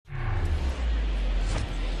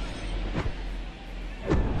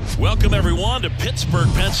Welcome, everyone, to Pittsburgh,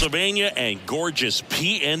 Pennsylvania and gorgeous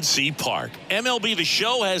PNC Park. MLB The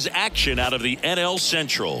Show has action out of the NL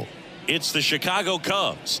Central. It's the Chicago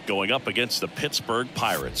Cubs going up against the Pittsburgh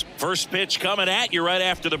Pirates. First pitch coming at you right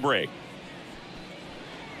after the break.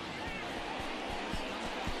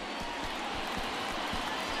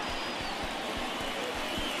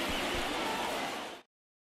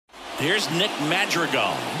 Here's Nick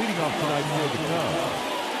Madrigal. Leading off tonight for the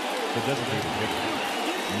Cubs, the designated hitter,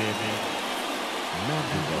 Nick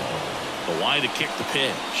Madrigal. The line to kick the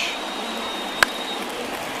pitch.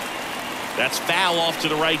 That's foul off to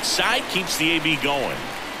the right side. Keeps the AB going.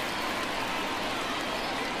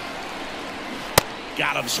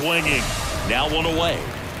 Got him swinging. Now one away.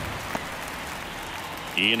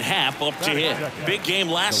 Ian Happ up to hit. Big game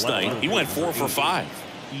last night. He went 4 for 5.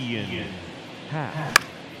 Ian Happ.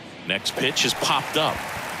 Next pitch is popped up.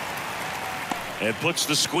 And puts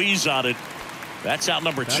the squeeze on it. That's out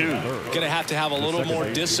number 2. Going to have a little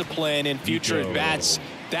more discipline in future at bats.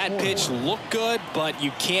 That pitch looked good, but you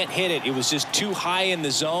can't hit it. It was just too high in the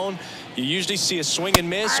zone. You usually see a swing and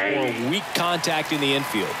miss or weak contact in the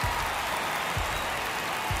infield.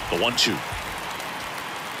 The 1-2.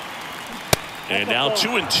 And now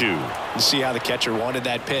 2-2. You see how the catcher wanted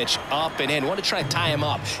that pitch up and in. Wanted to try to tie him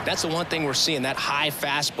up. That's the one thing we're seeing. That high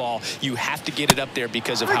fastball, you have to get it up there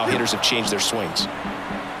because of how hitters have changed their swings.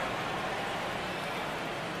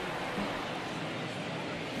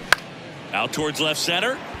 Out towards left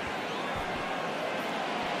center.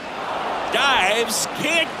 Dives,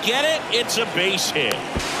 can't get it. It's a base hit.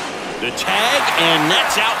 The tag, and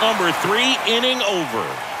that's out number 3, inning over.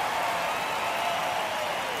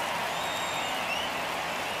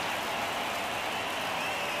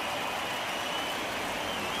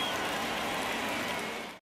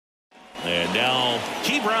 And now,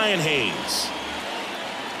 Brian Hayes.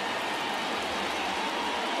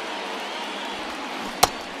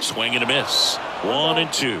 Swing and a miss.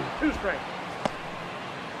 1-2. 2 straight.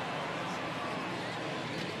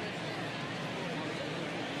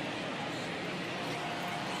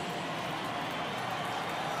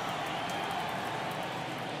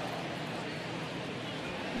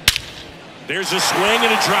 There's a swing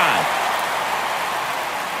and a drive.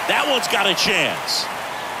 That one's got a chance.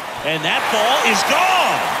 And that ball is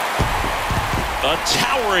gone. A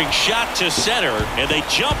towering shot to center, and they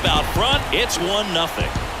jump out front. It's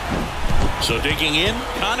 1-0. So digging in,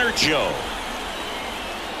 Connor Joe.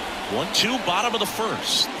 1-2, bottom of the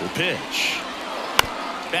first. The pitch.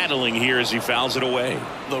 Battling here as he fouls it away.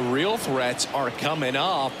 The real threats are coming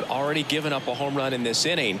up. Already given up a home run in this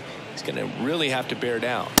inning. He's going to really have to bear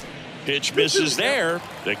down. Pitch misses there.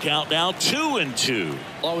 The count now 2-2.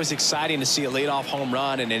 Always exciting to see a leadoff home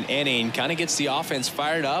run in an inning. Kind of gets the offense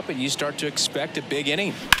fired up, and you start to expect a big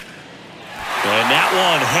inning. And that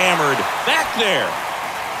one hammered back there.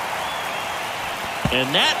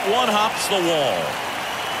 And that one hops the wall.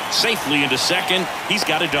 Safely into second. He's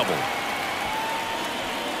got a double.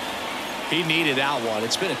 He needed that one.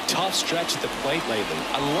 It's been a tough stretch at the plate lately.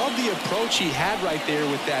 I love the approach he had right there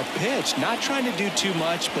with that pitch. Not trying to do too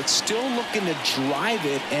much, but still looking to drive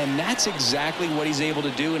it, and that's exactly what he's able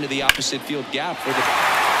to do into the opposite field gap for the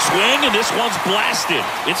swing, and this one's blasted.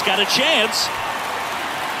 It's got a chance.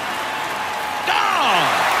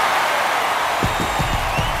 Gone!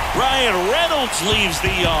 Ryan Reynolds leaves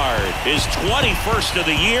the yard. His 21st of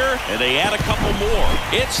the year, and they add a couple more.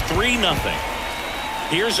 It's 3-0.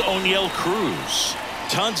 Here's O'Neill Cruz.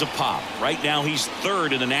 Tons of pop. Right now he's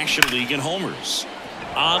 3rd in the National League in homers.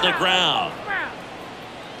 On the ground.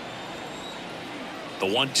 The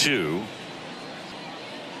 1-2.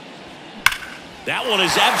 That one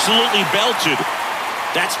is absolutely belted.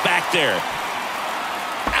 That's back there.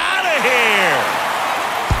 Out of here.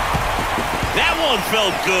 That one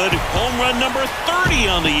felt good. Home run number 30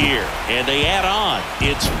 on the year. And they add on.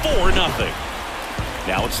 It's 4-0.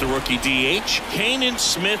 Now it's the rookie DH, Kanan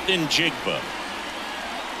Smith and Jigba.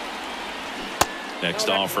 Next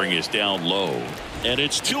offering is down low, and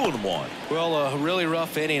it's 2-1. Well, a really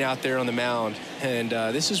rough inning out there on the mound, and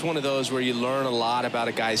this is one of those where you learn a lot about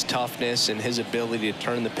a guy's toughness and his ability to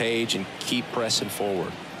turn the page and keep pressing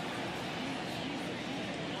forward.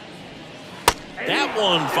 That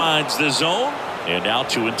one finds the zone, and now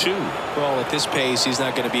 2-2. Well, at this pace, he's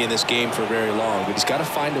not going to be in this game for very long, but he's got to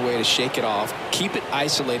find a way to shake it off, keep it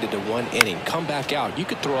isolated to one inning, come back out. You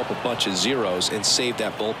could throw up a bunch of zeros and save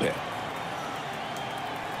that bullpen.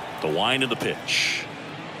 The wind of the pitch.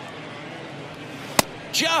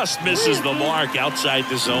 Just misses the mark outside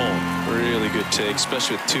the zone. Really good take,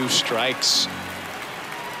 especially with 2 strikes.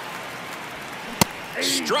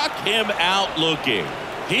 Struck him out looking.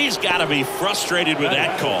 He's got to be frustrated with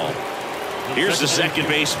that call. Here's the second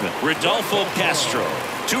baseman, Rodolfo Castro.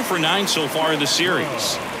 2 for 9 so far in the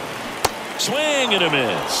series. Swing and a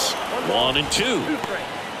miss. 1-2.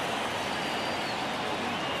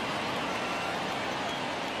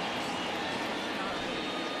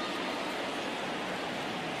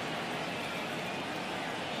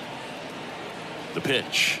 The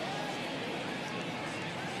pitch.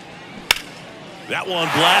 That one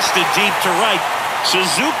blasted deep to right.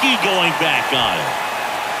 Suzuki going back on it.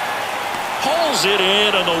 Pulls it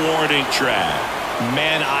in on the warning track.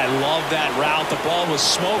 Man, I love that route. The ball was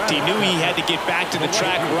smoked. He knew he had to get back to the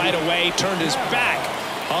track right away. Turned his back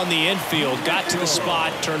on the infield. Got to the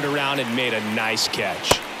spot, turned around, and made a nice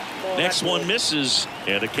catch. Next one misses,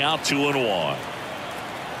 and a count 2-1.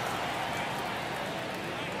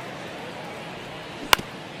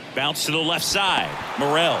 Bounce to the left side.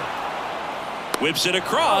 Morel whips it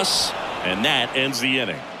across, and that ends the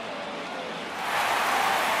inning.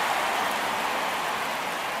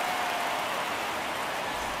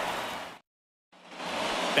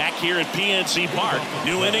 Back here at PNC Park,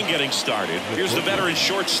 new inning getting started. Here's the veteran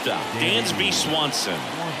shortstop, Dansby Swanson.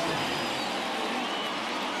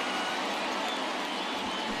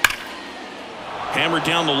 Hammered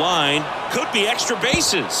down the line, could be extra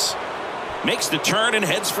bases. Makes the turn and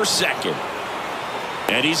heads for second.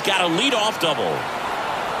 And he's got a leadoff double.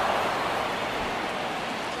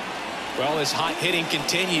 Well, his hot hitting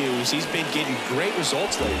continues. He's been getting great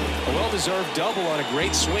results lately. A well-deserved double on a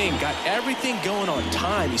great swing. Got everything going on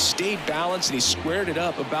time. He stayed balanced and he squared it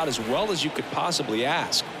up about as well as you could possibly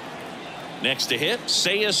ask. Next to hit,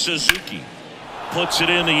 Seiya Suzuki. Puts it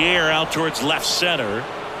in the air out towards left center.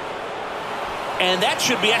 And that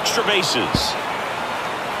should be extra bases.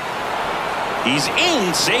 He's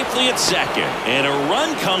in safely at second, and a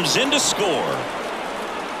run comes in to score.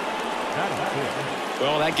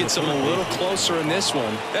 Well, that gets him a little closer in this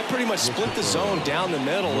one. That pretty much split the zone down the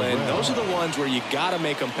middle, and those are the ones where you got to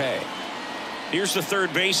make them pay. Here's the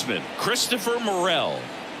third baseman, Christopher Morel.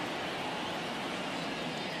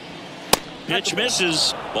 Pitch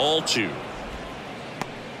misses, ball 2.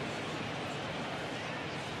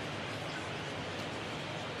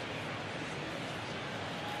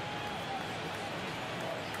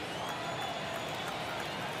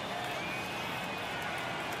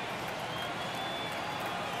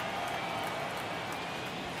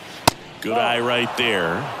 Good eye right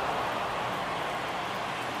there.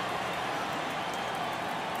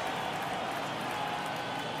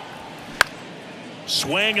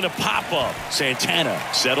 Swing and a pop-up. Santana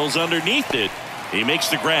settles underneath it. He makes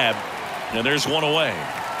the grab, and there's one away.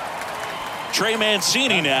 Trey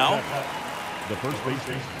Mancini now. The first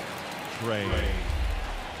baseman, Trey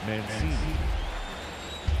Mancini.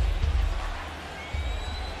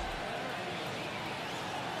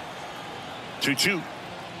 Two.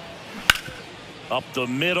 Up the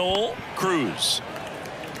middle, Cruz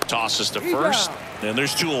tosses to first, and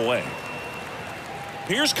there's 2 away.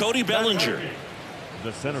 Here's Cody Bellinger.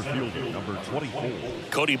 The center fielder, number 24.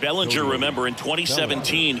 Cody Bellinger, remember, in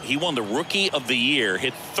 2017, he won the Rookie of the Year,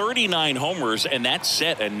 hit 39 homers, and that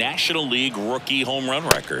set a National League rookie home run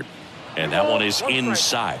record. And that one is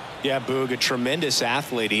inside. Yeah, Boog, a tremendous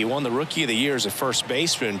athlete. He won the Rookie of the Year as a first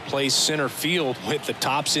baseman, plays center field with the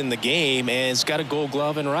tops in the game, and has got a Gold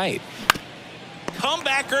Glove in right.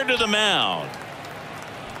 Comebacker to the mound.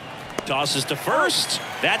 Tosses to first.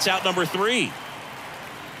 That's out number 3.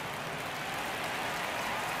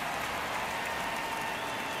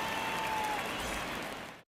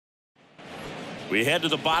 We head to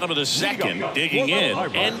the bottom of the second. Digging in,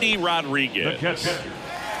 Andy Rodriguez. The catcher, Andy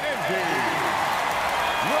Rodriguez.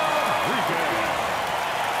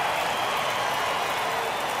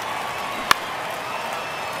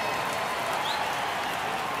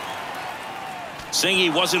 Saying he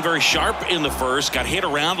wasn't very sharp in the first, got hit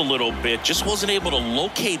around a little bit, just wasn't able to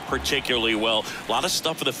locate particularly well. A lot of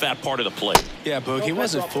stuff for the fat part of the plate. Yeah, Boog, he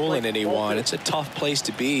wasn't fooling anyone. It's a tough place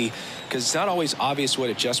to be because it's not always obvious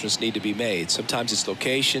what adjustments need to be made. Sometimes it's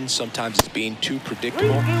location, sometimes it's being too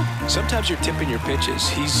predictable. Sometimes you're tipping your pitches.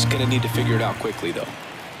 He's going to need to figure it out quickly, though.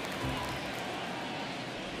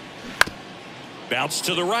 Bounce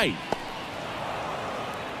to the right.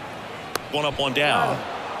 One up, one down.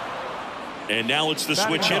 And now it's the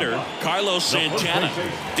switch hitter, Carlos Santana.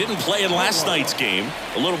 Didn't play in last night's game.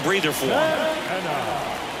 A little breather for him.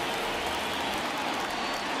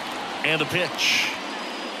 And the pitch.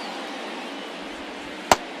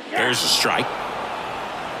 There's a strike.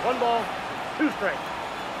 1 ball, 2 strikes.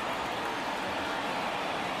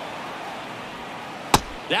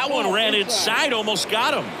 That one ran inside, almost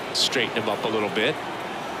got him. Straighten him up a little bit.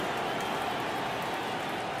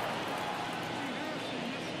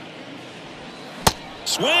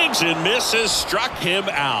 Swings and misses, struck him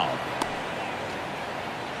out.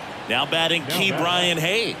 Now batting Key Brian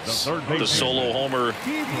Hayes. The solo homer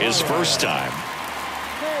his first time.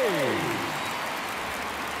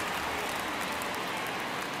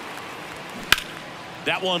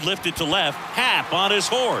 That one lifted to left. Happ on his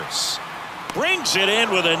horse. Brings it in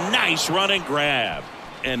with a nice running grab.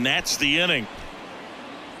 And that's the inning.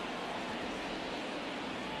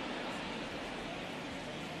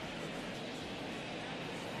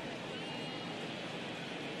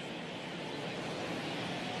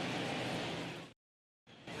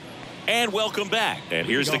 And welcome back. And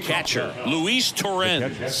here's the catcher, Luis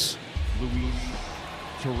Torrens. Luis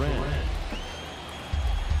Torrens.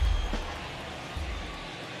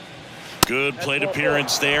 Good plate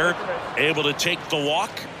appearance there. Able to take the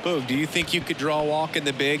walk. Boog, do you think you could draw a walk in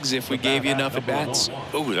the bigs if we gave you enough at bats?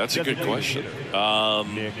 Oh, that's a good question.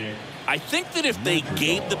 I think that if they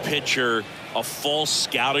gave the pitcher a full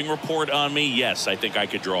scouting report on me, yes, I think I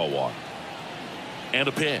could draw a walk. And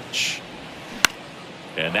a pitch.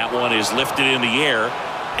 And that one is lifted in the air.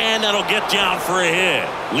 And that'll get down for a hit.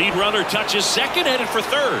 Lead runner touches second, headed for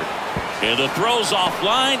third. And the throw's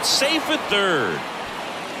offline, safe at third.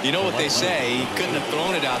 You know what they say, he couldn't have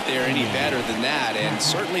thrown it out there any better than that, and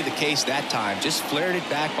certainly the case that time. Just flared it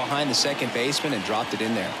back behind the second baseman and dropped it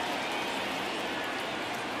in there.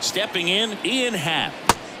 Stepping in, Ian Happ.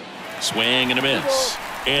 Swing and a miss.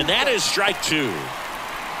 And that is strike two.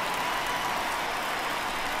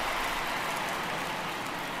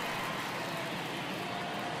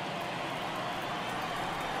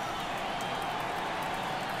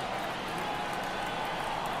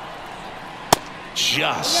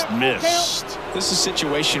 Just missed. This is a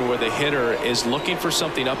situation where the hitter is looking for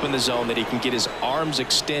something up in the zone that he can get his arms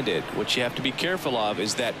extended. What you have to be careful of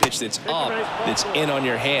is that pitch that's up, that's in on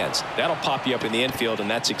your hands. That'll pop you up in the infield, and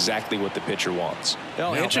that's exactly what the pitcher wants.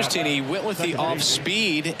 Now, interesting, he went with the off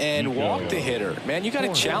speed and walked the hitter. Man, you got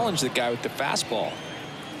to challenge the guy with the fastball.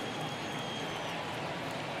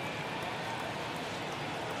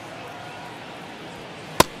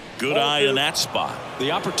 Good eye in that spot.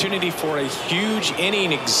 The opportunity for a huge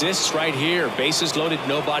inning exists right here. Bases loaded,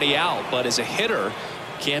 nobody out. But as a hitter,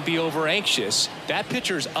 can't be over anxious. That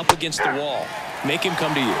pitcher's up against the wall. Make him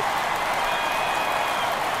come to you.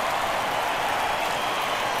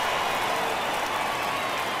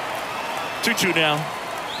 Two now.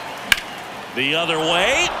 The other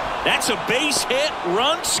way. That's a base hit.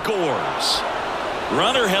 Run scores.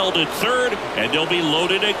 Runner held at third, and they'll be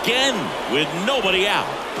loaded again with nobody out.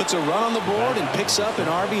 Puts a run on the board and picks up an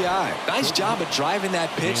RBI. Nice job of driving that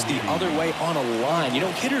pitch the other way on a line. You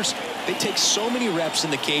know, hitters, they take so many reps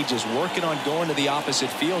in the cages working on going to the opposite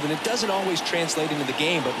field, and it doesn't always translate into the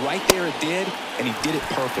game, but right there it did, and he did it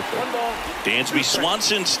perfectly. Dansby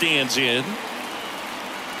Swanson stands in.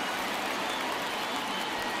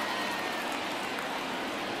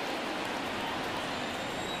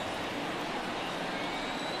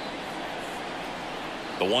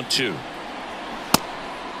 The 1-2.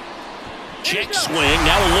 Check swing.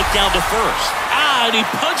 Now a look down to first. And he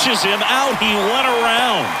punches him out. He went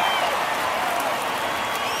around.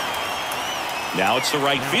 Now it's the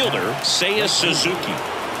right fielder, Seiya Suzuki.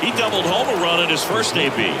 He doubled home a run in his first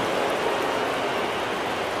AB.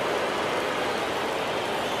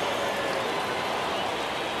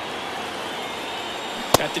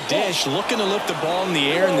 At the dish, looking to lift the ball in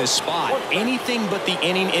the air in this spot. Anything but the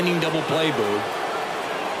inning double play, Boo.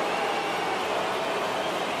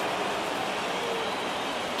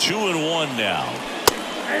 2-1 now.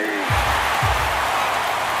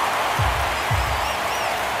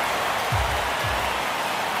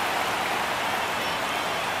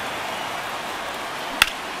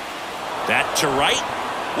 That to right,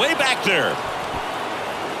 way back there.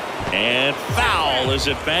 And foul as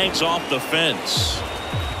it bangs off the fence.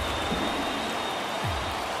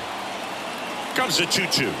 Comes the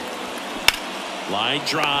 2-2. Line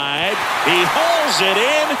drive. He hauls it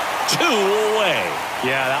in. 2 away.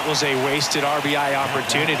 Yeah, that was a wasted RBI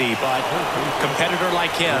opportunity, but a competitor like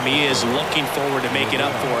him, he is looking forward to making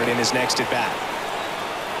up for it in his next at-bat.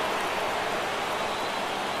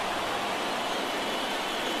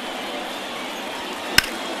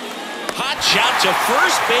 Hot shot to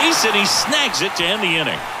first base, and he snags it to end the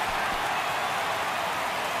inning.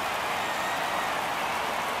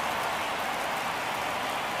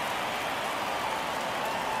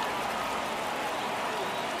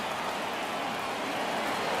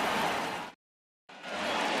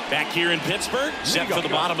 Back here in Pittsburgh, set for the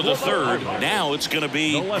bottom of the third. Now it's going to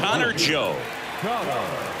be Connor Joe.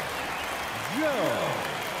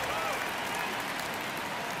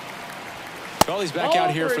 Well, he's back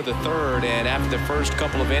out here for the third, and after the first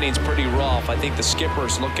couple of innings, pretty rough. I think the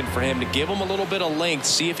skipper's looking for him to give him a little bit of length,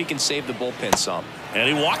 see if he can save the bullpen some. And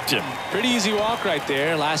he walked him. Pretty easy walk right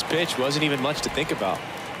there. Last pitch wasn't even much to think about.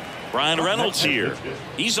 Ryan Reynolds here.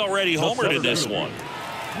 He's already homered in this one.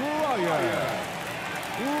 Ryan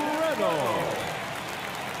Reynolds.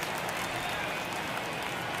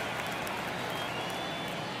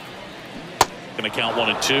 Going to count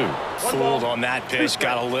 1-2. Fooled on that pitch,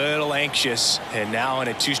 got a little anxious, and now in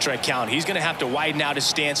a 2-strike count, he's going to have to widen out his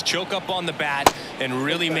stance, choke up on the bat, and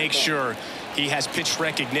really make sure he has pitch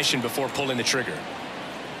recognition before pulling the trigger.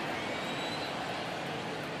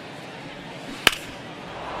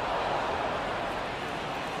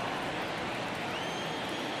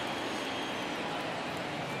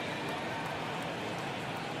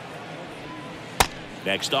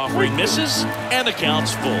 Next offering misses, and the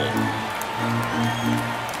count's full.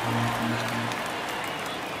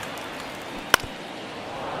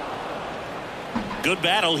 Good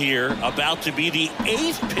battle here, about to be the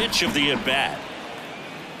 8th pitch of the at-bat.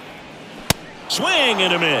 Swing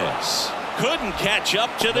and a miss. Couldn't catch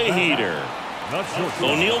up to the heater.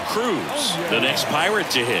 O'Neal Cruz, the next Pirate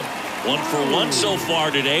to hit. 1 for 1 so far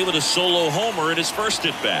today with a solo homer in his first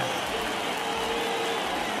at-bat.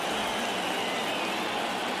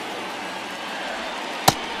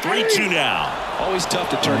 Three-two now. Always tough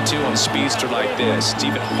to turn two on a speedster like this. It's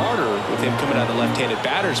even harder with him coming out of the left-handed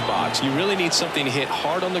batter's box. You really need something to hit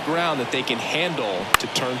hard on the ground that they can handle to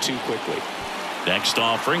turn two quickly. Next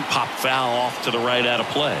offering, pop foul off to the right out of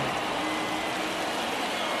play.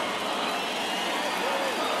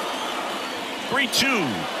 Three-two.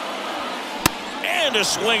 And a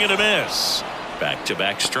swing and a miss.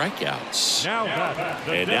 Back-to-back strikeouts.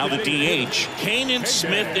 And now the DH, Kanan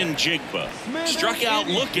Smith and Jigba. Struck out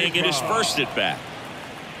looking in his first at-bat.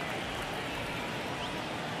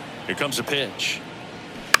 Here comes a pitch.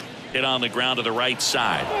 Hit on the ground to the right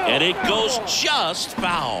side. And it goes just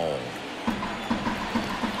foul.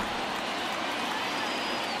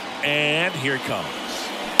 And here it comes.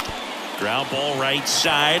 Ground ball right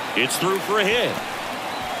side. It's through for a hit.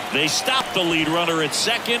 They stop the lead runner at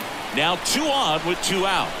second. Now 2 on with 2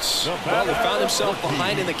 outs. Well, he found himself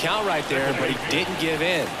behind in the count right there, but he didn't give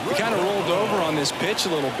in. He kind of rolled over on this pitch a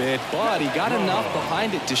little bit, but he got enough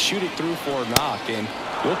behind it to shoot it through for a knock, and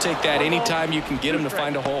you'll take that anytime you can get him to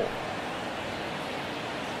find a hole.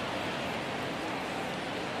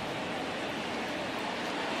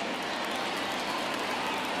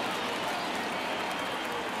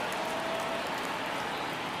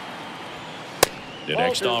 The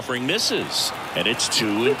next offering misses, and it's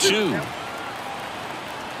 2-2.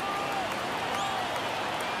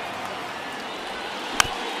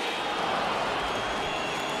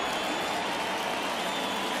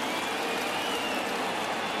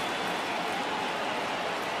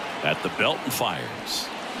 At the belt and fires.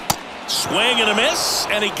 Swing and a miss,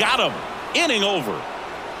 and he got him. Inning over.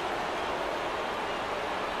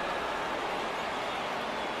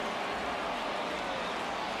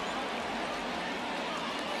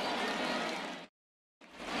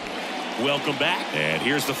 Welcome back, and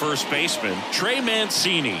here's the first baseman, Trey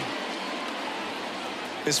Mancini.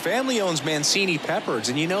 His family owns Mancini Peppers,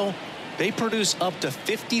 and you know, they produce up to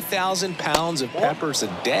 50,000 pounds of peppers a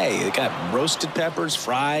day. They got roasted peppers,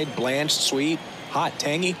 fried, blanched, sweet, hot,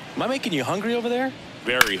 tangy. Am I making you hungry over there?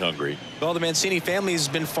 Very hungry. Well, the Mancini family has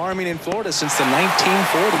been farming in Florida since the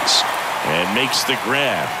 1940s. And makes the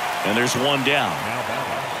grab, and there's one down.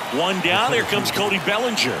 One down, here comes Cody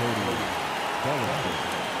Bellinger.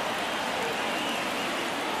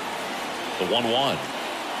 The 1-1.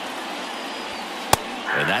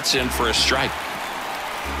 And that's in for a strike.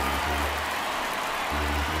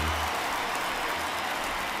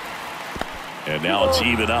 And now it's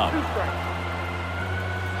even up.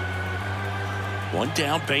 One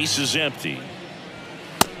down, base is empty.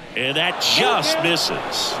 And that just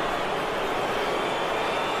misses.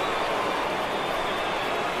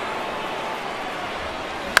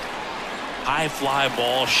 High fly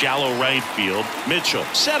ball, shallow right field. Mitchell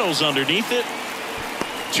settles underneath it.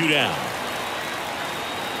 2 down.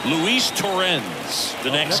 Luis Torrens,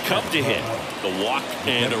 the next Cub to hit. The walk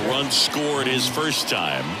and a run scored his first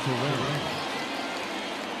time.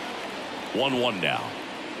 1-1 now.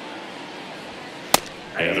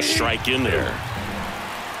 And a strike in there.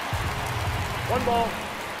 1 ball,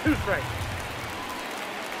 2 strikes.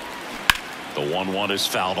 The 1-1 is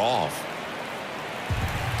fouled off.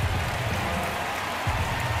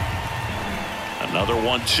 Another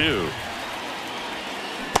 1-2.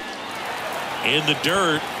 In the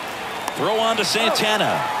dirt. Throw on to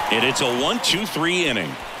Santana. And it's a 1-2-3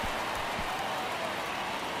 inning.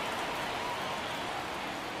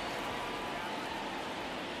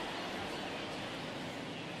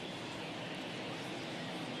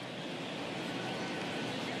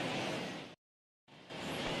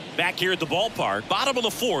 Back here at the ballpark, bottom of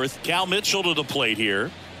the fourth, Cal Mitchell to the plate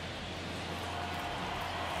here.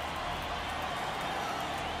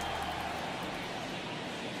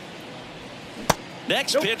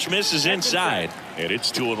 Next pitch misses inside, and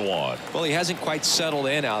it's 2-1. Well, he hasn't quite settled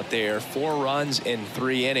in out there. 4 runs in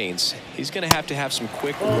 3 innings. He's going to have some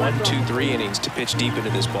quick 1, 2, 3 innings to pitch deep into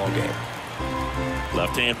this ball game.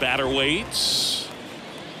 Left-hand batter waits.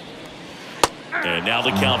 And now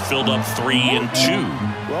the count filled up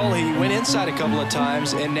 3-2. Well, he went inside a couple of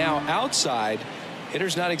times, and now outside.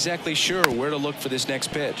 Hitter's not exactly sure where to look for this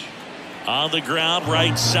next pitch. On the ground,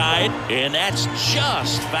 right side, and that's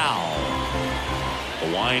just foul.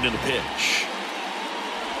 A wind and a pitch.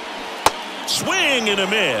 Swing and a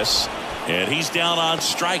miss, and he's down on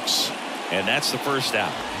strikes, and that's the first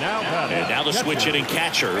out. And now the switch hitting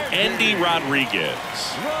catcher, Andy Rodriguez.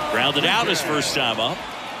 Grounded out his first time up.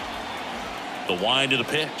 The wind and the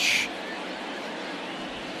pitch.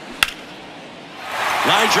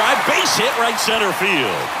 Line drive, base hit, right center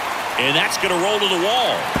field, and that's going to roll to the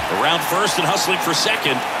wall. Around first and hustling for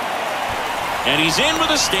second, and he's in with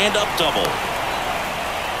a stand-up double.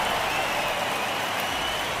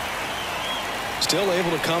 Still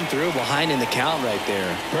able to come through behind in the count right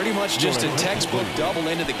there. Pretty much just a textbook double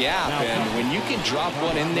into the gap. And when you can drop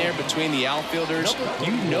one in there between the outfielders,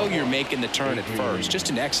 you know you're making the turn at first. Just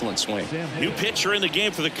an excellent swing. New pitcher in the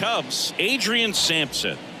game for the Cubs, Adrian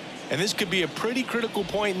Sampson. And this could be a pretty critical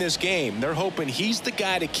point in this game. They're hoping he's the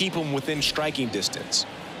guy to keep them within striking distance.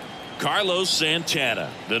 Carlos Santana,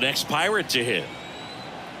 the next Pirate to hit.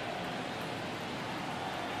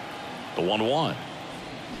 The 1-1.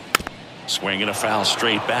 Swing and a foul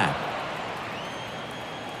straight back.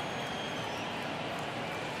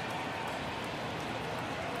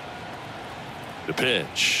 The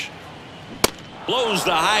pitch. Blows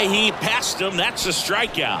the high heat past him. That's a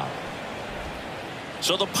strikeout.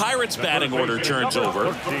 So the Pirates batting order turns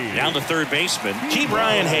over. Down the third baseman,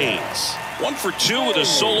 Ke'Bryan Hayes. 1 for 2 with a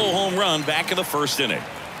solo home run back in the first inning.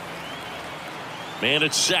 Man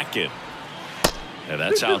at second. And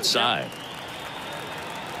that's outside.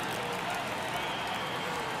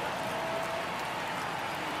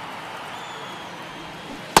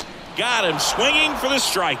 Got him swinging for the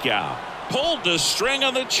strikeout. Pulled the string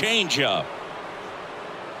on the changeup.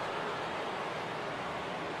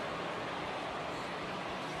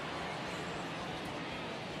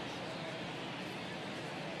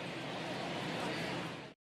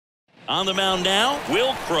 On the mound now,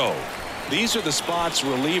 Will Crowe. These are the spots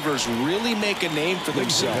relievers really make a name for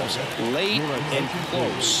themselves. Late and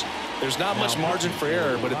close. There's not much margin for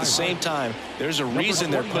error, but at the same time, there's a reason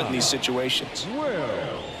they're put in these situations.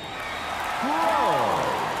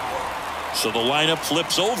 So the lineup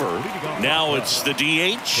flips over. Now it's the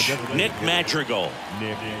DH, Nick Madrigal.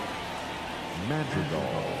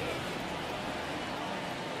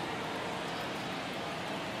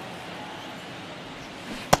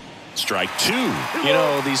 Strike 2. You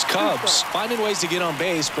know, these Cubs finding ways to get on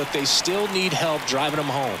base, but they still need help driving them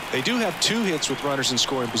home. They do have 2 hits with runners in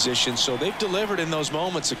scoring position, so they've delivered in those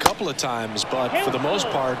moments a couple of times, but for the most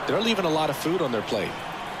part, they're leaving a lot of food on their plate.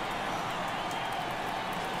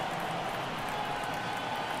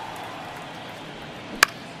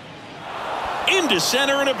 Into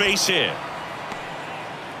center and a base hit.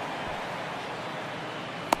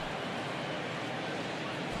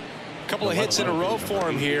 Couple of hits in a row for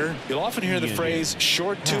him here. You'll often hear the phrase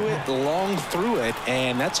short to it, long through it,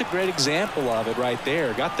 and that's a great example of it right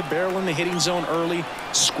there. Got the barrel in the hitting zone early,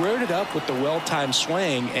 squared it up with the well-timed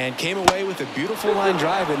swing, and came away with a beautiful line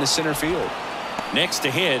drive into center field. Next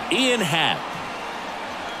to hit, Ian Happ.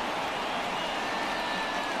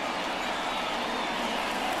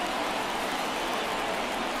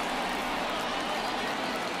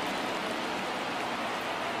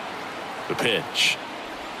 The pitch.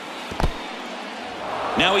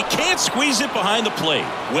 Now he can't squeeze it behind the plate.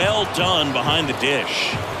 Well done behind the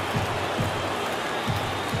dish.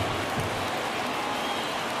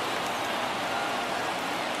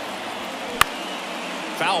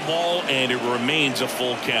 Foul ball, and it remains a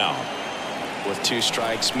full count. With 2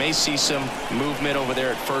 strikes, may see some movement over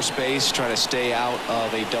there at first base, trying to stay out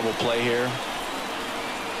of a double play here.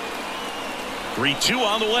 3-2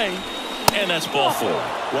 on the way, and that's ball 4.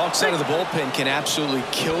 Walks out of the bullpen can absolutely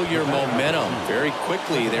kill your momentum very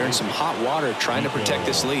quickly. They're in some hot water trying to protect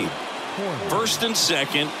this lead. First and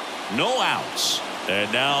second, no outs. And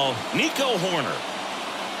now Nico Horner.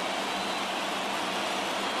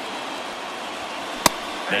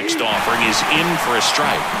 Next offering is in for a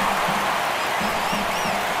strike.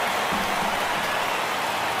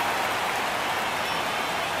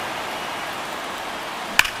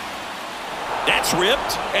 That's That's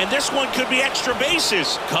ripped, and this one could be extra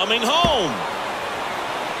bases. Coming home.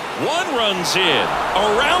 One runs in.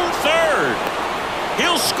 Around third.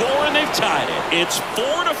 He'll score, and they've tied it. It's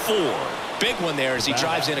 4-4. Big one there as he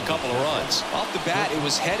drives in a couple of runs. Off the bat, it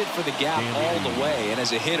was headed for the gap all the way. And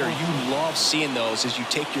as a hitter, you love seeing those as you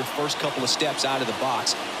take your first couple of steps out of the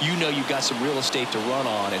box. You know you've got some real estate to run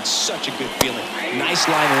on, and such a good feeling. Nice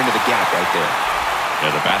liner into the gap right there.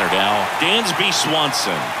 And the batter now, Dansby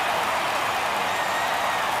Swanson.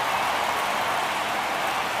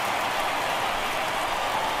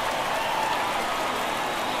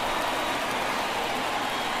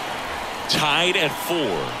 Tied at 4.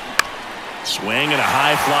 Swing and a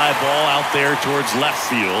high fly ball out there towards left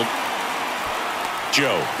field.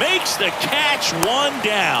 Joe makes the catch, one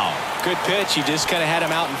down. Good pitch. He just kind of had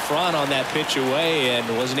him out in front on that pitch away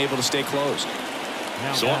and wasn't able to stay closed.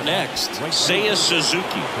 So up next, Seiya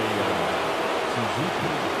Suzuki.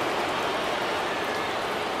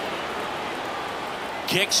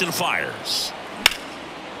 Kicks and fires.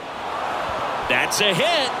 That's a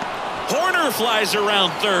hit. Horner flies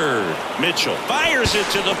around third. Mitchell fires it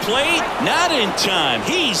to the plate. Not in time.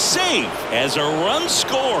 He's safe as a run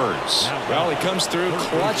scores. Well, he comes through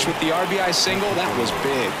clutch with the RBI single. That was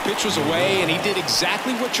big. Pitch was away, and he did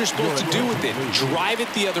exactly what you're supposed to do with it. Drive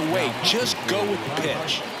it the other way. Just go with the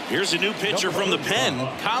pitch. Here's a new pitcher from the pen,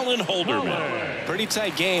 Colin Holderman. Pretty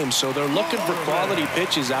tight game, so they're looking for quality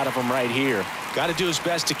pitches out of him right here. Got to do his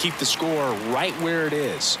best to keep the score right where it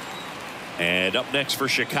is. And up next for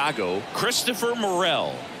Chicago, Christopher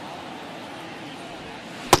Morel.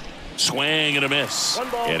 Swing and a miss.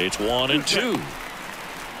 And it's 1-2.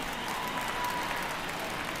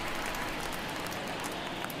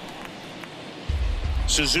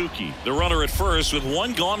 Suzuki, the runner at first with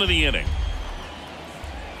one gone in the inning.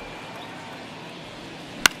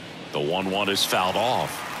 The 1-1 is fouled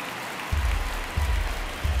off.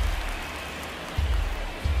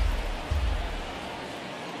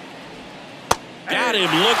 Got him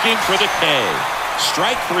looking for the K.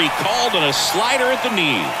 Strike 3 called and a slider at the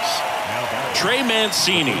knees. Trey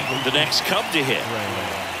Mancini, the next Cub to hit.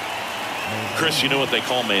 Chris, you know what they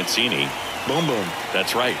call Mancini? Boom, boom.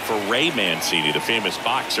 That's right. For Ray Mancini, the famous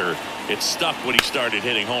boxer, it stuck when he started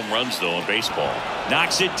hitting home runs, though, in baseball.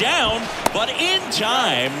 Knocks it down, but in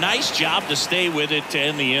time. Nice job to stay with it to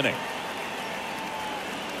end the inning.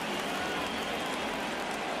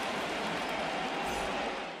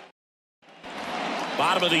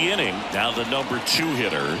 Bottom of the inning, now the number 2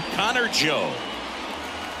 hitter, Connor Joe.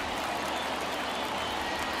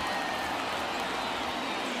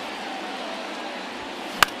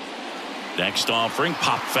 Next offering,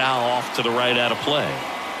 pop foul off to the right out of play.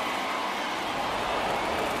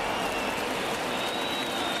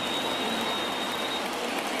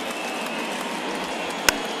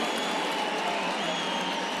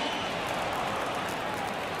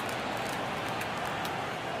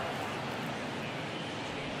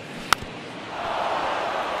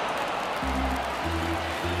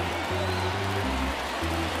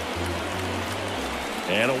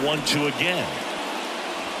 And a 1-2 again.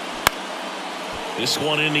 This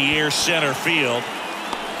one in the air center field.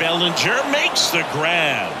 Bellinger makes the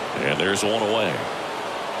grab. And there's one away.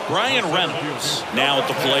 Brian Reynolds now at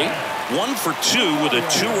the plate. 1 for 2 with a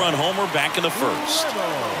 2-run homer back in the first.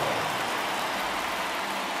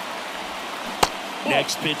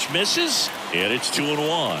 Next pitch misses. And it's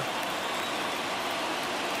 2-1.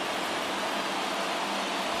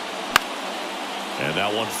 And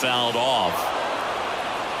that one fouled off.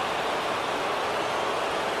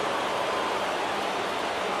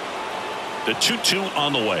 The 2-2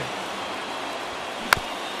 on the way.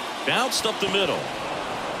 Bounced up the middle.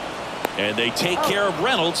 And they take care of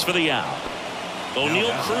Reynolds for the out.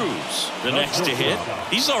 O'Neal Cruz, the next to hit.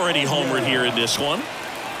 He's already homered here in this one.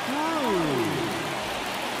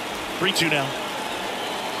 3-2 now.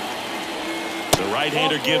 The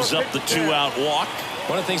right-hander gives up the 2-out walk.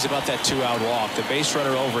 One of the things about that 2-out walk, the base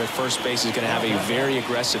runner over at first base is going to have a very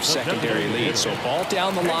aggressive secondary lead. So ball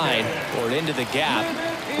down the line or into the gap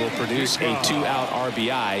will produce a 2-out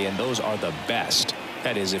RBI, and those are the best.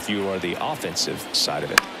 That is, if you are the offensive side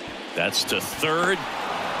of it. That's to third.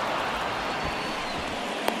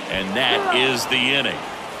 And that is the inning.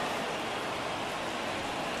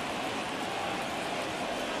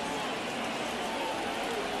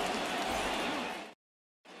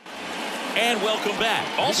 And welcome back.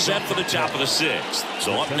 All set for the top of the 6th.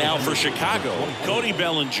 So up now for Chicago, Cody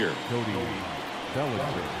Bellinger.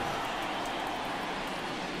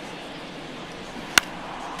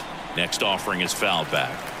 Next offering is fouled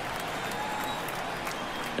back.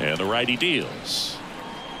 And the righty deals.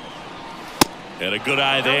 And a good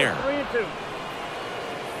eye there.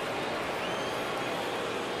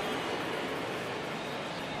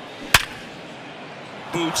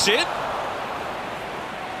 Boots it.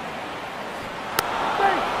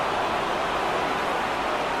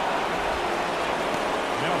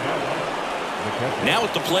 Now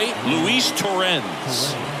at the plate, Luis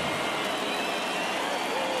Torrens.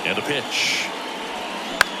 And a pitch.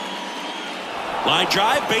 Line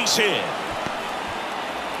drive, base hit.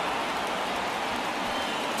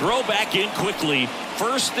 Throw back in quickly.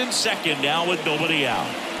 First and second now with nobody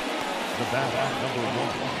out.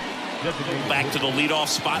 Back to the leadoff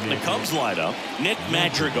spot in the Cubs lineup. Nick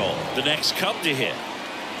Madrigal, the next Cub to hit.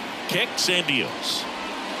 Kicks and deals.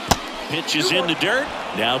 Pitch is in the dirt.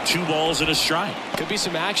 Now 2 balls and a strike. Could be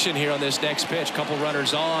some action here on this next pitch. Couple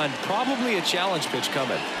runners on. Probably a challenge pitch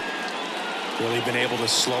coming. Really been able to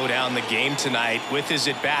slow down the game tonight with his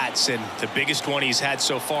at-bats, and the biggest one he's had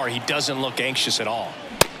so far, he doesn't look anxious at all.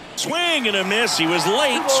 Swing and a miss. He was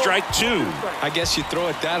late. Strike 2. I guess you throw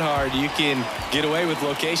it that hard, you can get away with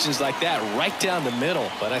locations like that right down the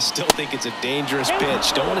middle. But I still think it's a dangerous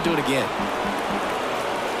pitch. Don't want to do it again.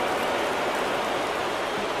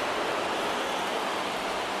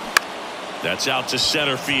 That's out to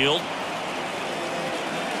center field.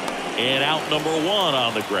 And out number 1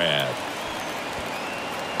 on the grab.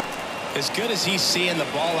 As good as he's seeing the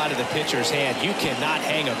ball out of the pitcher's hand, you cannot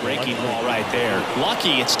hang a breaking ball right there.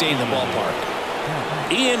 Lucky it stayed in the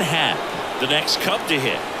ballpark. Ian Happ, the next Cub to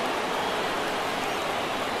hit.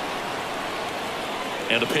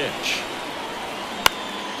 And a pitch.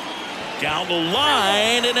 Down the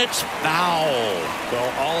line, and it's foul.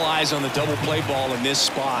 Well, all eyes on the double play ball in this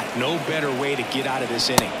spot. No better way to get out of this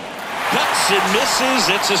inning. Cuts and misses.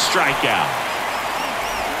 It's a strikeout.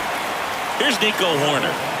 Here's Nico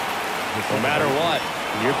Horner. No matter what,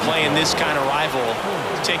 when you're playing this kind of rival,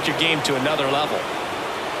 take your game to another level.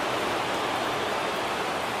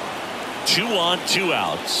 2 on, 2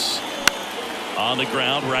 outs. On the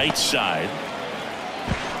ground, right side.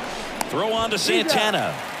 Throw on to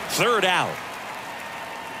Santana. 3rd out.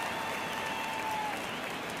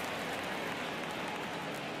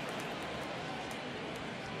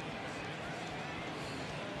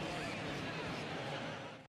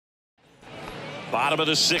 Bottom of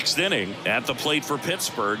the 6th inning. At the plate for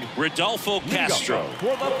Pittsburgh, Rodolfo Castro.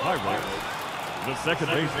 For the Pirates, the second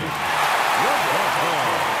baseman,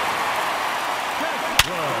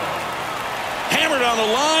 Hammered on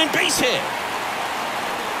the line, base hit.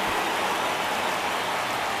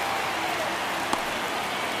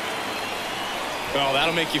 Well,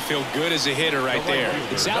 that'll make you feel good as a hitter right there.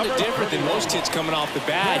 It sounded different than most hits coming off the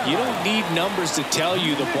bat. You don't need numbers to tell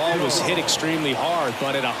you the ball was hit extremely hard,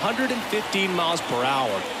 but at 115 miles per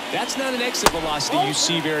hour, that's not an exit velocity you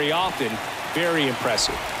see very often. Very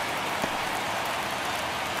impressive.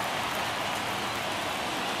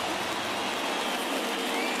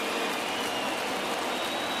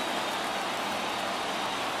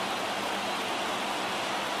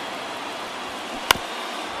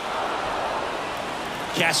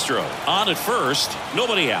 Castro on at first,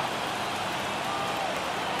 nobody out.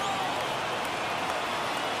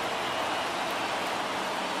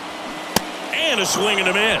 And a swing and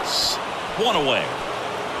a miss. 1 away.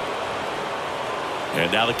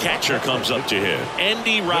 And now the catcher comes up to hit.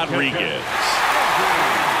 Andy Rodriguez.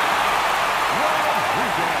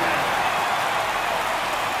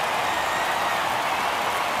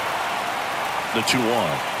 The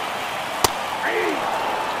 2-1.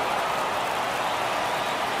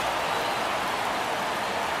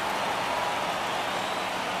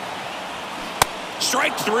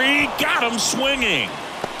 Strike 3, got him swinging.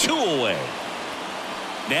 2 away.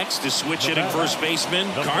 Next is switch hitting first baseman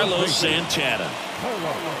Carlos Santana.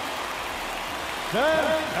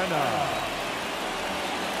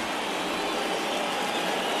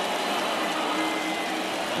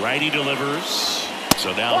 Righty delivers.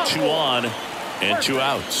 So now 2 on and 2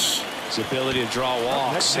 outs. His ability to draw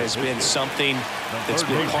walks has been something that's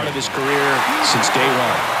been part of his career since day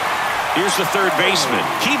 1. Here's the third baseman,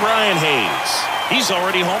 Ke'Bryan Hayes. He's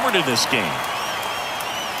already homered in this game.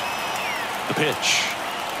 The pitch.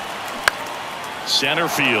 Center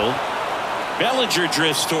field. Bellinger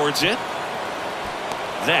drifts towards it.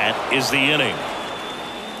 That is the inning.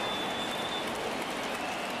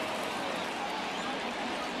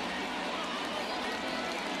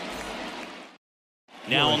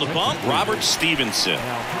 Now on the bump, Robert Stevenson.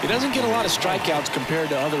 He doesn't get a lot of strikeouts compared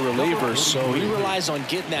to other relievers, so he relies on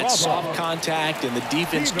getting that soft contact and the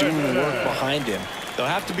defense doing the work behind him. They'll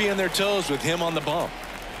have to be on their toes with him on the bump.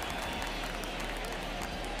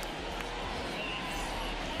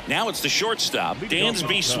 Now it's the shortstop,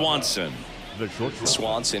 Dansby Swanson.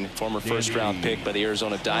 Swanson, former first-round pick by the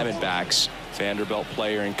Arizona Diamondbacks. Vanderbilt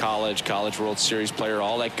player in college, College World Series player,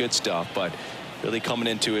 all that good stuff. But Really coming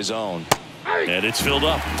into his own. And it's filled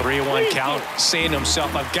up. 3-1 count, saying to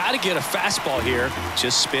himself, I've got to get a fastball here.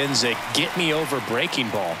 Just spins a get-me-over breaking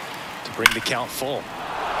ball to bring the count full.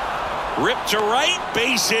 Ripped to right,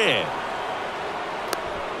 base hit.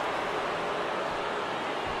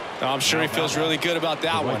 I'm sure he feels really good about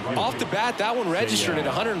that one. Off the bat, that one registered at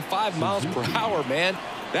 105 miles per hour, man.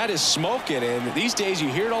 That is smoking, and these days you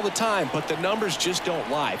hear it all the time, but the numbers just don't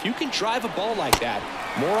lie. If you can drive a ball like that,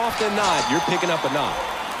 more often than not, you're picking up a knock.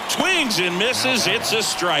 Swings and misses. It's a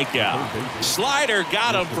strikeout. Slider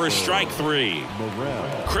got him for strike 3.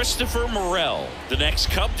 Christopher Morel, the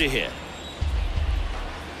next Cub to hit.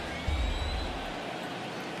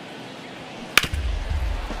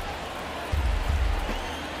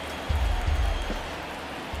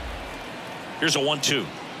 Here's a 1-2.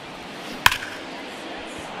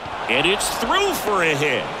 And it's through for a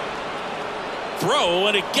hit. Throw,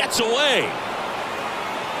 and it gets away.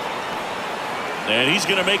 And he's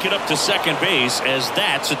going to make it up to second base, as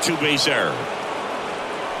that's a 2-base error.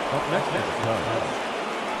 Up next,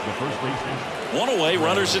 the first baseman. One away,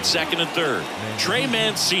 runners at second and third. Trey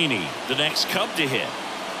Mancini, the next Cub to hit.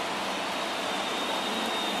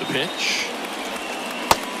 The pitch.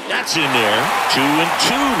 That's in there.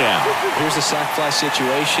 2-2 now. Here's the sac fly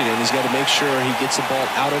situation, and he's got to make sure he gets the ball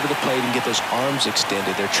out over the plate and get those arms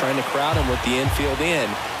extended. They're trying to crowd him with the infield in.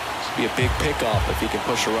 This would be a big pickoff if he can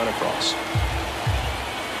push a run across.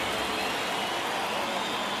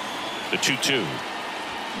 The 2-2.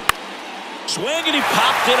 Swing, and he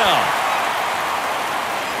popped it up.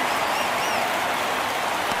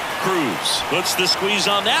 Cruz puts the squeeze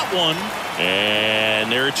on that one,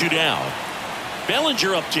 and there are 2 down.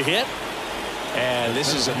 Bellinger up to hit. And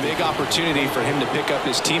this is a big opportunity for him to pick up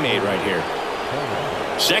his teammate right here.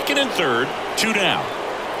 Second and third, 2 down.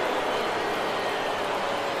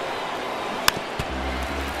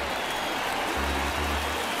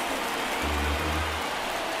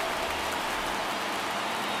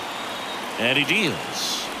 And he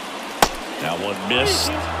deals. That one missed.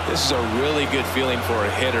 This is a really good feeling for a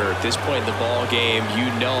hitter. At this point in the ball game, you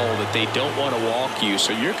know that they don't want to walk you,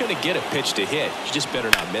 so you're going to get a pitch to hit. You just better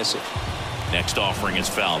not miss it. Next offering is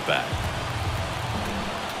fouled back.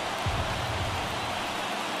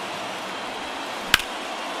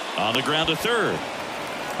 On the ground to third.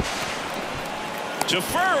 To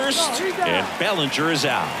first, and Bellinger is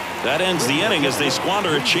out. That ends the inning as they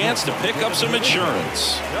squander a chance to pick up some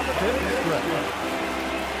insurance.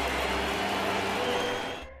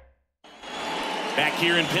 Back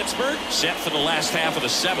here in Pittsburgh, set for the last half of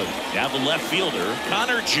the 7th. Now the left fielder,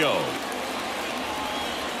 Connor Joe.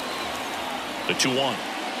 The 2-1.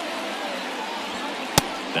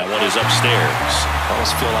 That one is upstairs. I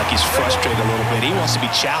almost feel like he's frustrated a little bit. He wants to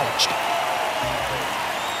be challenged.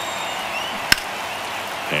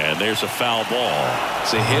 And there's a foul ball.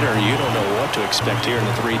 As a hitter, you don't know what to expect here in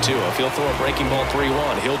the 3-2. If he'll throw a breaking ball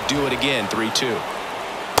 3-1, he'll do it again 3-2.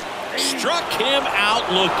 Struck him out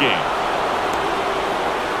looking.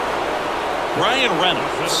 Ryan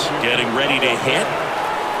Reynolds getting ready to hit.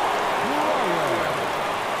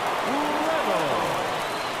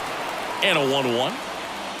 And a 1-1.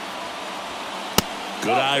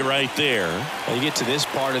 Good eye right there. Well, you get to this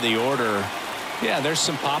part of the order. Yeah, there's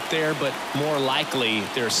some pop there, but more likely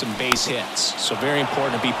there's some base hits. So very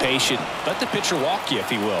important to be patient. Let the pitcher walk you, if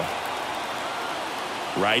he will.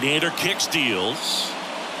 Right-hander kicks, deals.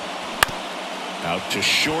 Out to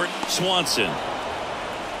short, Swanson.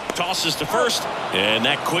 Tosses to first, and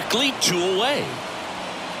that quickly 2 away.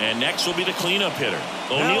 And next will be the cleanup hitter,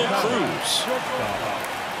 O'Neal Cruz.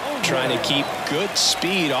 Trying to keep good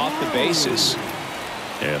speed off the bases.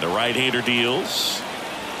 And the right-hander deals.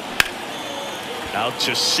 Out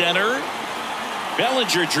to center.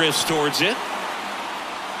 Bellinger drifts towards it.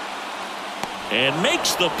 And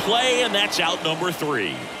makes the play, and that's out number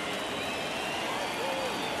 3.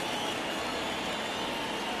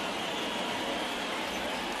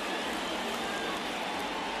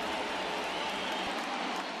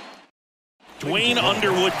 Dwayne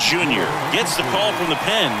Underwood Jr. gets the call from the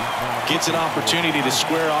pen. Gets an opportunity to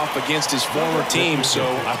square off against his former team, so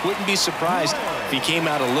I wouldn't be surprised if he came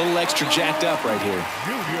out a little extra jacked up right here.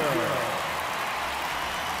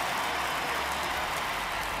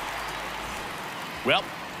 Well,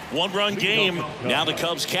 1-run game. Now the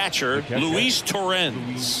Cubs catcher, Luis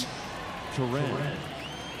Torrens.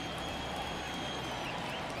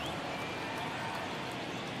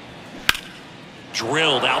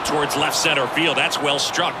 Drilled out towards left center field. That's well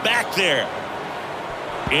struck back there.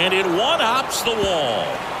 And it one-hops the wall.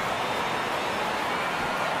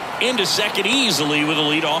 Into second easily with a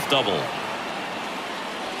leadoff double.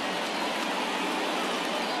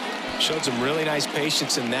 Showed some really nice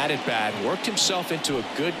patience in that at bat. Worked himself into a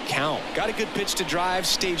good count. Got a good pitch to drive.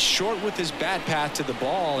 Stayed short with his bat path to the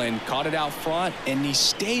ball and caught it out front. And he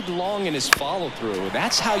stayed long in his follow through.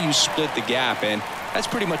 That's how you split the gap. And that's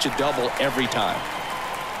pretty much a double every time.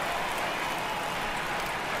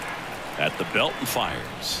 At the belt and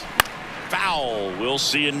fires. Foul. We'll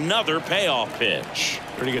see another payoff pitch.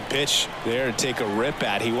 Pretty good pitch there to take a rip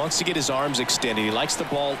at. He wants to get his arms extended. He likes the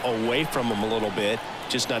ball away from him a little bit.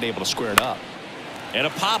 Just not able to square it up. And a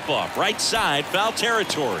pop-up right side, foul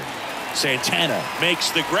territory. Santana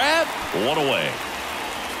makes the grab. One away.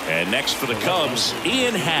 And next for the Cubs,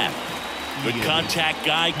 Ian Happ. Good contact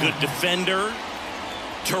guy, good defender.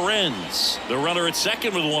 Torrens, the runner at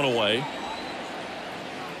second with one away.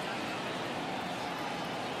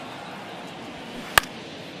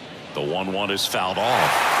 The 1-1 is fouled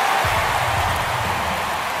off.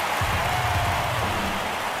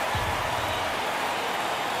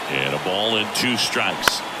 And a ball and 2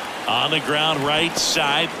 strikes. On the ground right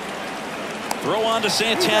side. Throw on to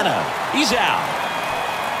Santana. He's out.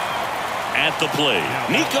 At the plate,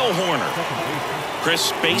 Nico Horner.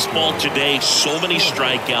 Chris, baseball today, so many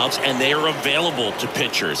strikeouts, and they are available to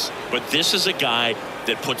pitchers. But this is a guy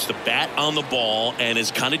that puts the bat on the ball and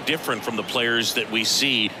is kind of different from the players that we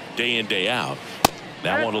see day in, day out.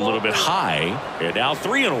 That one a little bit high, and now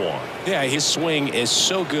 3-1. Yeah, his swing is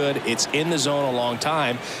so good. It's in the zone a long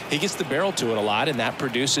time. He gets the barrel to it a lot, and that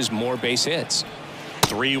produces more base hits.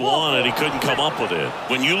 3-1, and he couldn't come up with it.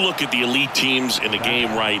 When you look at the elite teams in the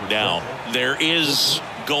game right now, there is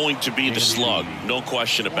going to be the slug, no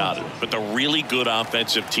question about it. But the really good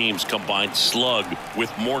offensive teams combine slug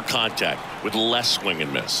with more contact, with less swing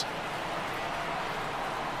and miss.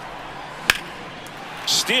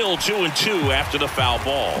 Still 2-2 after the foul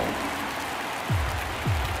ball.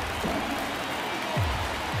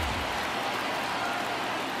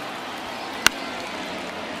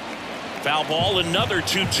 Foul ball, another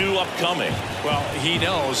 2-2 upcoming. Well, he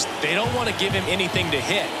knows they don't want to give him anything to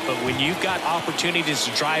hit, but when you've got opportunities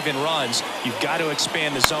to drive in runs, you've got to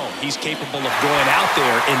expand the zone. He's capable of going out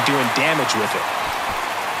there and doing damage with it.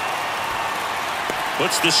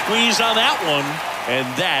 Puts the squeeze on that one, and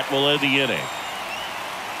that will end the inning.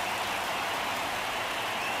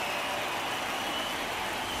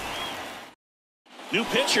 New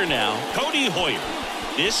pitcher now, Cody Hoyer.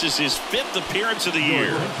 This is his 5th appearance of the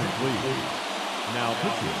year. Now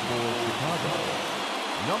pitching for Chicago,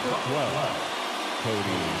 number 12,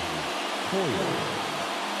 Cody Hoyer.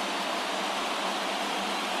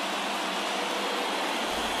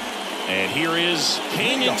 And here is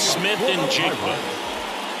Canyon Smith and Jigba.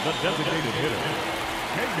 The designated hitter,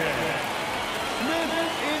 Canyon Smith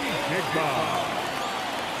and Jigba.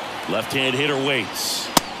 Left-hand hitter waits.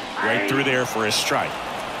 Right through there for a strike.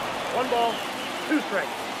 1 ball, 2 strikes.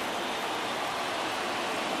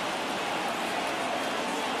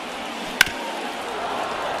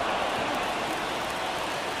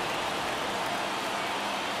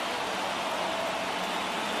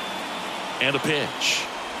 And a pitch.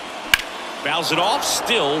 Fouls it off,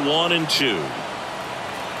 still 1-2.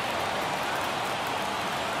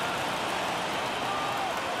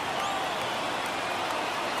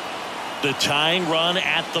 The tying run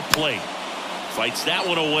at the plate. Fights that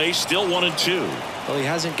one away, still 1-2. Well, he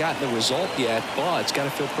hasn't gotten the result yet, but it's got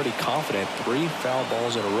to feel pretty confident. 3 foul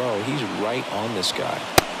balls in a row. He's right on this guy.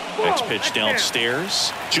 Next pitch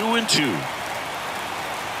downstairs, 2-2.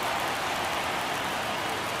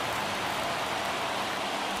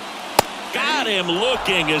 Got him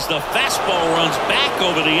looking as the fastball runs back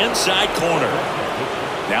over the inside corner.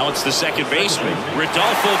 Now it's the second baseman,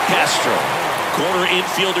 Rodolfo Castro. Corner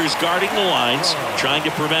infielders guarding the lines, trying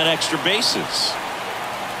to prevent extra bases.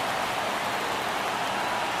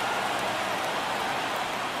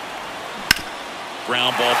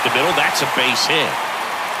 Ground ball up the middle. That's a base hit.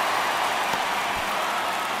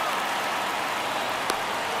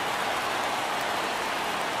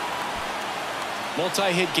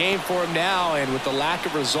 Multi-hit game for him now, and with the lack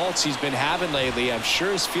of results he's been having lately, I'm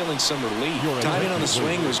sure he's feeling some relief. Timing on the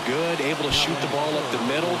swing was good, able to shoot the ball up the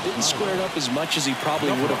middle. Didn't square it up as much as he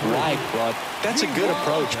probably would have liked, but that's a good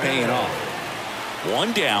approach, paying off.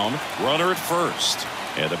 1 down, runner at first.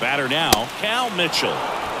 And the batter now, Cal Mitchell.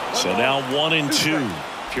 So now 1-2.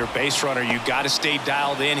 If you're a base runner, you got to stay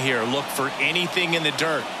dialed in here. Look for anything in the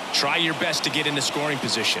dirt. Try your best to get into scoring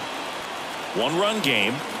position. 1-run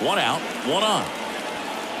game, 1 out, 1 on.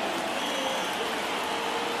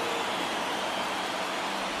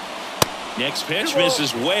 Next pitch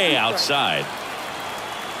misses way outside.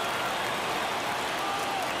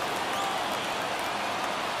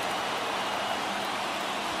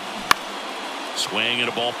 Swing and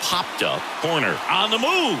a ball popped up. Corner on the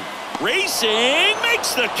move. Racing,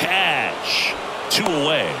 makes the catch. 2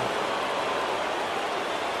 away.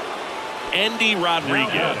 Andy Rodriguez,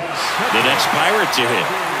 the next Pirate to hit.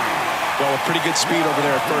 Well, with pretty good speed over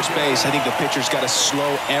there at first base, I think the pitcher's got to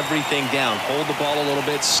slow everything down. Hold the ball a little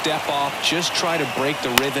bit, step off, just try to break the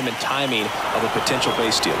rhythm and timing of a potential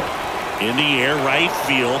base stealer. In the air, right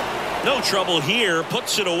field. No trouble here.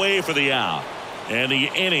 Puts it away for the out. And the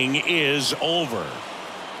inning is over.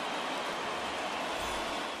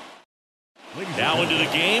 Now into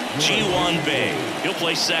the game, Ji-Hwan Bae. He'll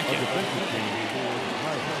play second.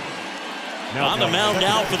 On the mound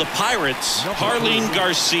now for the Pirates, Harleen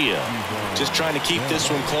Garcia. Just trying to keep this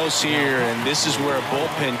one close here, and this is where a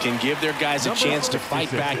bullpen can give their guys a chance to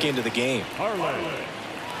fight back into the game. Harleen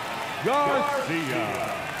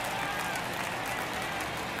Garcia.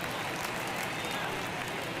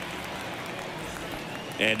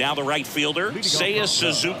 And now the right fielder, Seiya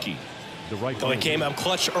Suzuki. Well, he came up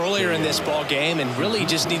clutch earlier in this ball game and really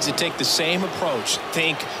just needs to take the same approach.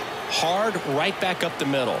 Think hard right back up the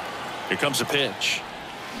middle. Here comes a pitch.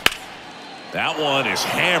 That one is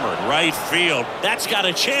hammered right field. That's got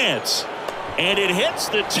a chance. And it hits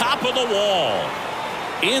the top of the wall.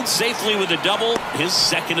 In safely with a double, his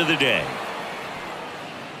second of the day.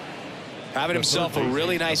 Having himself a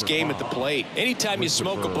really nice game at the plate. Anytime you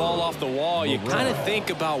smoke a ball off the wall, you kind of think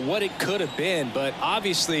about what it could have been, but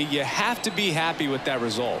obviously you have to be happy with that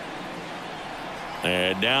result.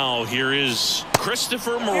 And now here is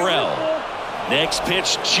Christopher Morel. Next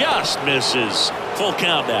pitch just misses. Full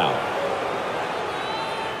count now.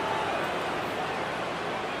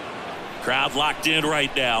 Crowd locked in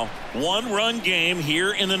right now. 1-run game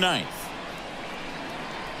here in the 9th.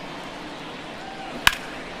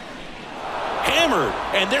 Hammered,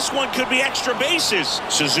 and this one could be extra bases.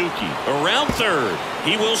 Suzuki around third.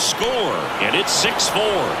 He will score, and it's 6-4.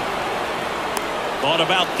 Thought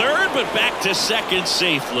about third, but back to second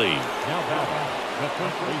safely.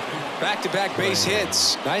 Back-to-back base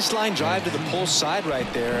hits. Nice line drive to the pull side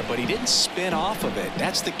right there, but he didn't spin off of it.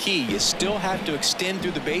 That's the key. You still have to extend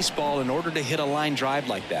through the baseball in order to hit a line drive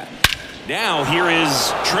like that. Now here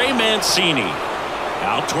is Trey Mancini.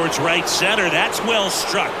 Out towards right center. That's well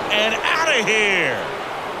struck. And out of here.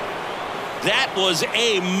 That was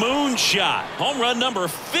a moonshot. Home run number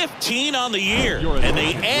 15 on the year. And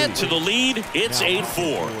they add to the lead. It's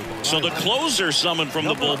 8-4. So the closer summoned from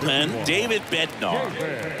the bullpen, David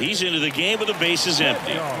Bednar. He's into the game with the bases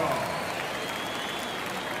empty.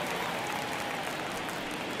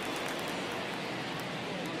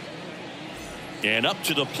 And up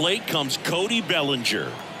to the plate comes Cody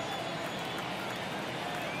Bellinger.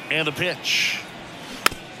 And a pitch.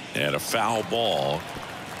 And a foul ball.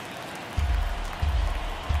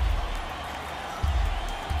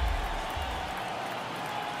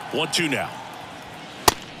 One-two now.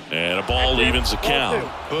 And a ball evens the count.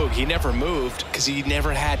 Boog, he never moved because he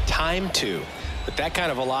never had time to. But that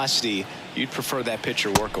kind of velocity, you'd prefer that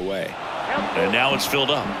pitcher work away. And now it's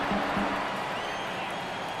filled up.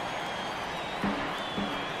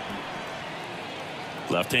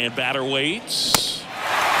 Left-hand batter waits.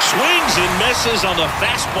 Swings and misses on the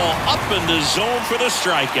fastball up in the zone for the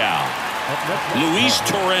strikeout. Luis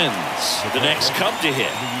Torrens, the next Cub to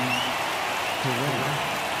hit.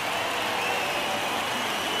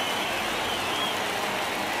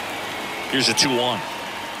 Here's a 2-1.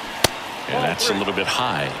 And that's a little bit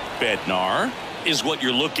high. Bednar is what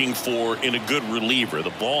you're looking for in a good reliever.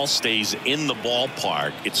 The ball stays in the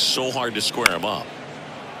ballpark. It's so hard to square him up.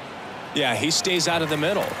 Yeah, he stays out of the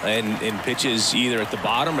middle and pitches either at the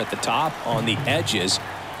bottom or at the top on the edges.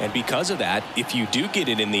 And because of that, if you do get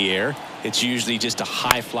it in the air, it's usually just a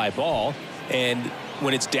high fly ball. And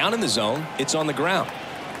when it's down in the zone, it's on the ground.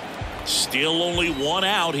 Still only one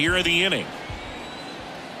out here in the inning.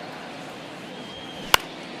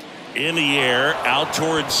 In the air, out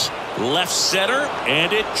towards left center,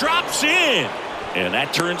 and it drops in. And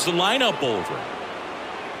that turns the lineup over.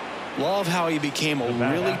 Love how he became a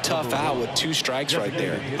really tough out with 2 strikes right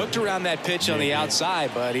there. Hooked around that pitch on the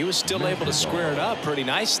outside, but he was still able to square it up pretty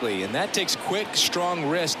nicely, and that takes quick, strong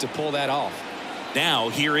wrist to pull that off. Now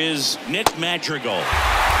here is Nick Madrigal.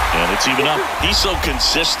 And it's even up. He's so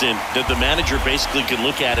consistent that the manager basically can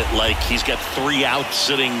look at it like he's got 3 outs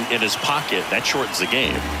sitting in his pocket. That shortens the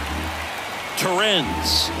game.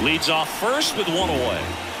 Torrens leads off first with 1 away.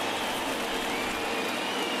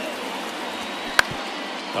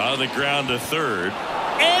 On the ground to third,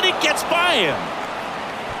 and it gets by him.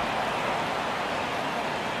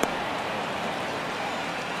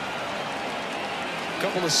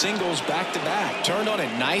 couple of singles back-to-back. Turned on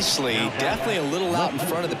it nicely. Definitely a little out in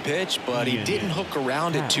front of the pitch, but he didn't hook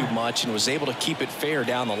around it too much and was able to keep it fair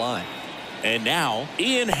down the line. And now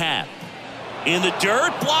Ian Happ in the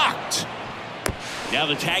dirt, blocked. Now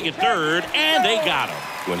the tag at third, and they got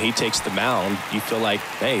him. When he takes the mound, you feel like,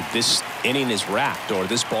 hey, this inning is wrapped or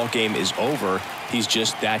this ball game is over. He's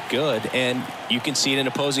just that good, and you can see it in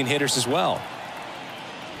opposing hitters as well.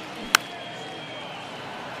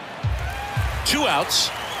 2 outs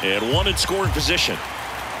and 1 in scoring position.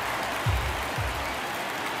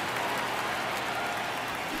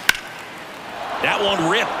 That one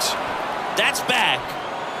ripped. That's back.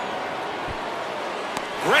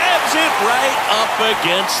 Grabs it right up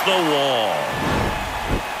against the wall.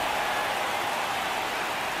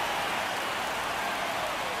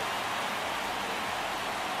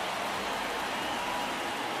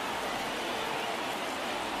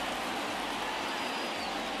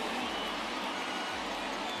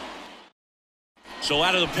 So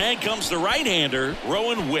out of the pen comes the right-hander,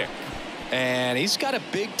 Rowan Wick. And he's got a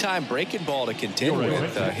big-time breaking ball to contend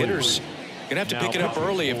with. Hitters going to have to pick it up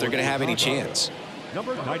early if they're going to have any chance.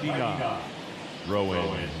 Number 99,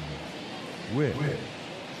 Rowan Wick.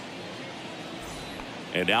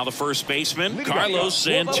 And now the first baseman, Carlos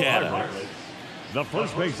Santana. The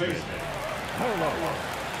first baseman, Carlos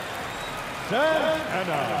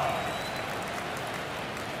Santana.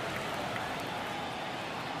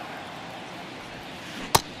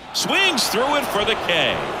 Swings through it for the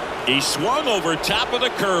K. He swung over top of the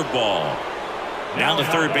curveball. Now the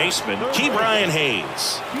third baseman, Key Brian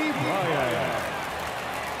Hayes. Key Brian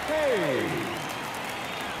Hayes.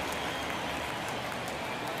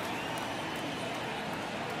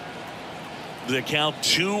 The count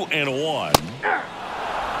 2-1.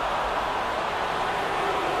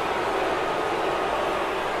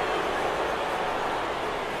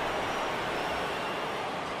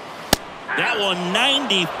 That one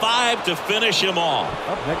 95 to finish him off.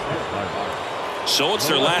 Up next, So it's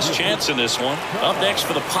their last chance in this one. Up next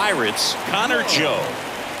for the Pirates, Connor Joe.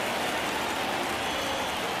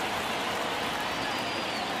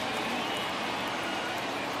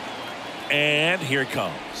 And here it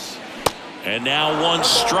comes. And now 1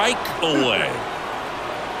 strike away.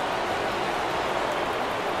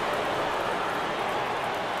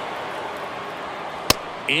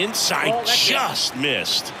 Inside, just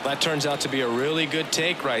missed. That turns out to be a really good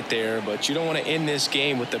take right there, but you don't want to end this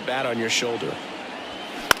game with the bat on your shoulder.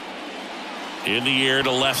 In the air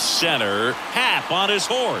to left center. Happ on his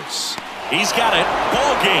horse. He's got it.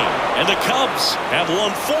 Ball game. And the Cubs have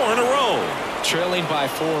won 4 in a row. Trailing by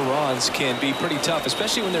 4 runs can be pretty tough,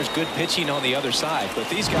 especially when there's good pitching on the other side. But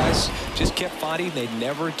these guys just kept fighting. They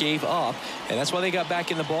never gave up, and that's why they got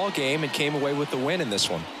back in the ball game and came away with the win in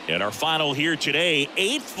this one. And our final here today,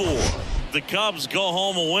 8-4. The Cubs go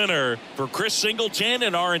home a winner. For Chris Singleton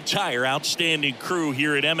and our entire outstanding crew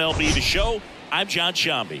here at MLB The Show, I'm John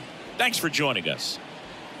Shambi. Thanks for joining us.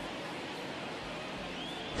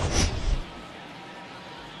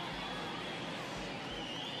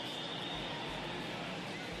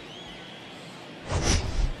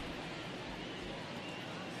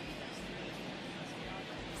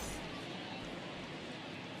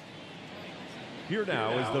 Here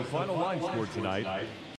now is the final line score tonight.